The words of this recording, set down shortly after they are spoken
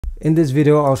In this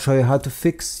video, I'll show you how to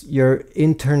fix your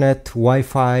internet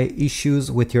Wi-Fi issues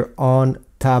with your Onn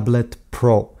Tablet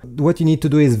Pro. What you need to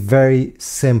do is very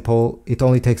simple. It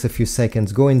only takes a few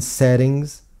seconds. Go in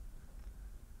Settings,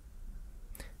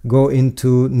 go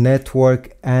into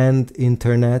Network and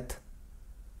Internet.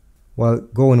 Well,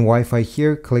 go in Wi-Fi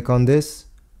here, click on this.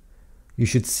 You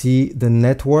should see the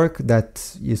network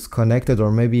that is connected,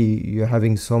 or maybe you're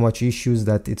having so much issues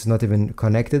that it's not even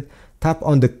connected. Tap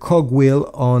on the cogwheel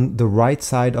on the right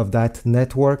side of that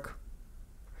network.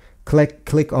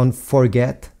 Click on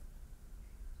Forget.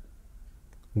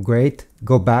 Great.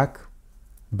 Go back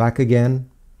again.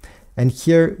 And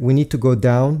here we need to go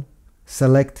down,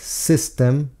 select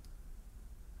System,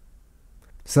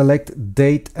 select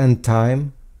Date and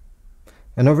Time.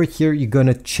 And over here, you're going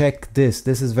to check this.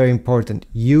 This is very important.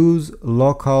 Use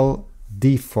local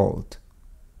default,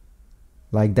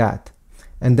 like that.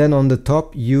 And then on the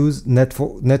top, use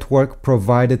network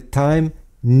provided time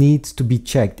needs to be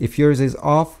checked. If yours is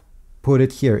off, put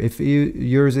it here. If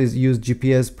yours is use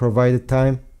GPS provided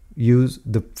time, use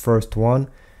the first one.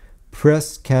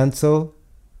 Press cancel.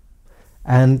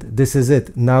 And this is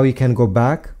it. Now you can go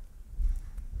back.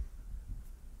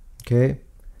 Okay.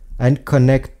 And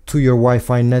connect to your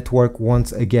Wi-Fi network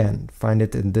once again. Find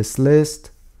it in this list.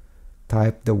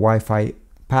 Type the Wi-Fi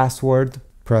password.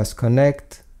 Press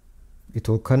connect. It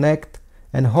will connect,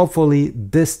 and hopefully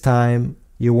this time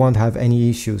you won't have any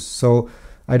issues. So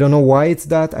I don't know why it's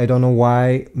that. I don't know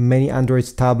why many Android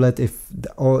tablets, if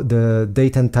the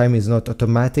date and time is not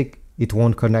automatic, it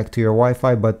won't connect to your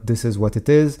Wi-Fi, but this is what it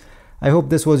is. I hope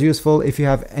this was useful. If you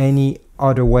have any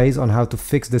other ways on how to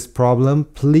fix this problem,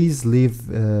 please leave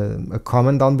a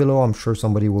comment down below. I'm sure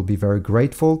somebody will be very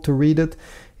grateful to read it.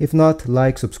 If not,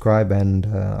 like, subscribe, and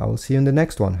I will see you in the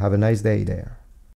next one. Have a nice day there.